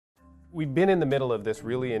We've been in the middle of this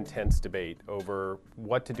really intense debate over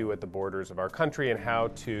what to do at the borders of our country and how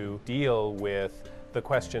to deal with the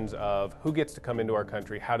questions of who gets to come into our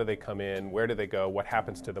country, how do they come in, where do they go, what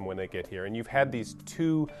happens to them when they get here. And you've had these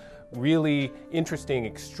two really interesting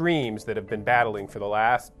extremes that have been battling for the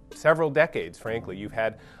last several decades, frankly. You've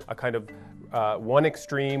had a kind of one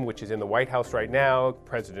extreme, which is in the White House right now,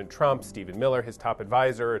 President Trump, Stephen Miller, his top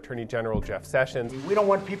advisor, Attorney General Jeff Sessions. We don't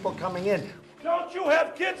want people coming in. Don't you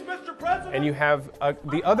have kids, Mr. President? And you have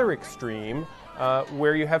the other extreme,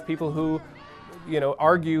 where you have people who,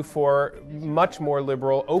 argue for much more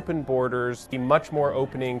liberal, open borders, much more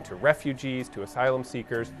opening to refugees, to asylum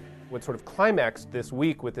seekers. What sort of climaxed this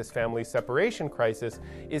week with this family separation crisis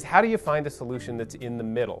is how do you find a solution that's in the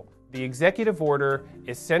middle? The executive order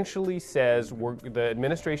essentially says the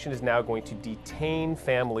administration is now going to detain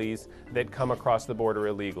families that come across the border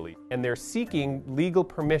illegally, and they're seeking legal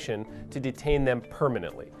permission to detain them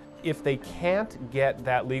permanently. If they can't get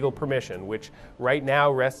that legal permission, which right now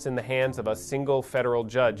rests in the hands of a single federal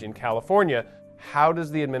judge in California, how does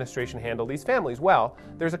the administration handle these families? Well,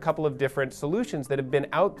 there's a couple of different solutions that have been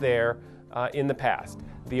out there in the past.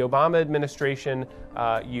 The Obama administration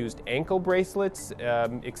used ankle bracelets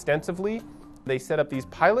extensively. They set up these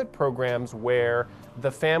pilot programs where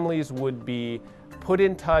the families would be put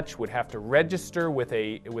in touch, would have to register with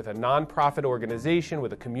a nonprofit organization,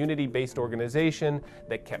 with a community-based organization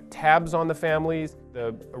that kept tabs on the families.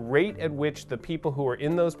 The rate at which the people who were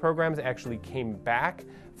in those programs actually came back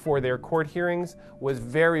for their court hearings was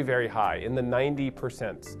very, very high, in the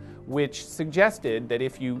 90%, which suggested that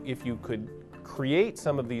if you could create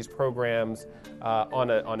some of these programs on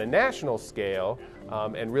a national scale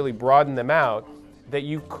and really broaden them out, that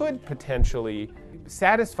you could potentially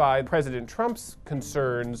satisfy President Trump's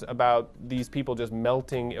concerns about these people just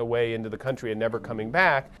melting away into the country and never coming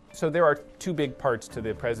back. So there are two big parts to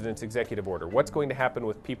the president's executive order. What's going to happen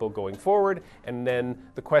with people going forward? And then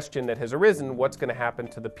the question that has arisen, what's going to happen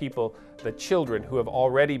to the people, the children who have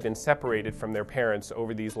already been separated from their parents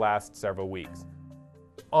over these last several weeks?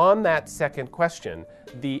 On that second question,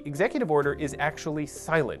 the executive order is actually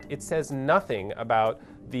silent. It says nothing about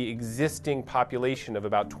the existing population of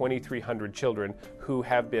about 2,300 children who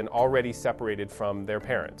have been already separated from their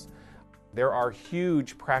parents. There are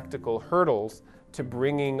huge practical hurdles to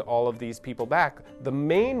bringing all of these people back, the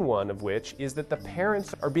main one of which is that the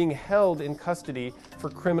parents are being held in custody for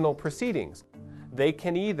criminal proceedings. They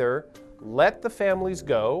can either let the families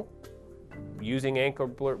go, using ankle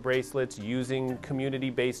bracelets, using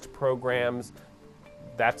community-based programs.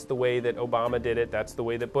 That's the way that Obama did it. That's the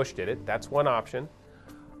way that Bush did it. That's one option.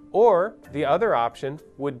 Or the other option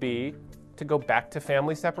would be to go back to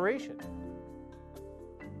family separation.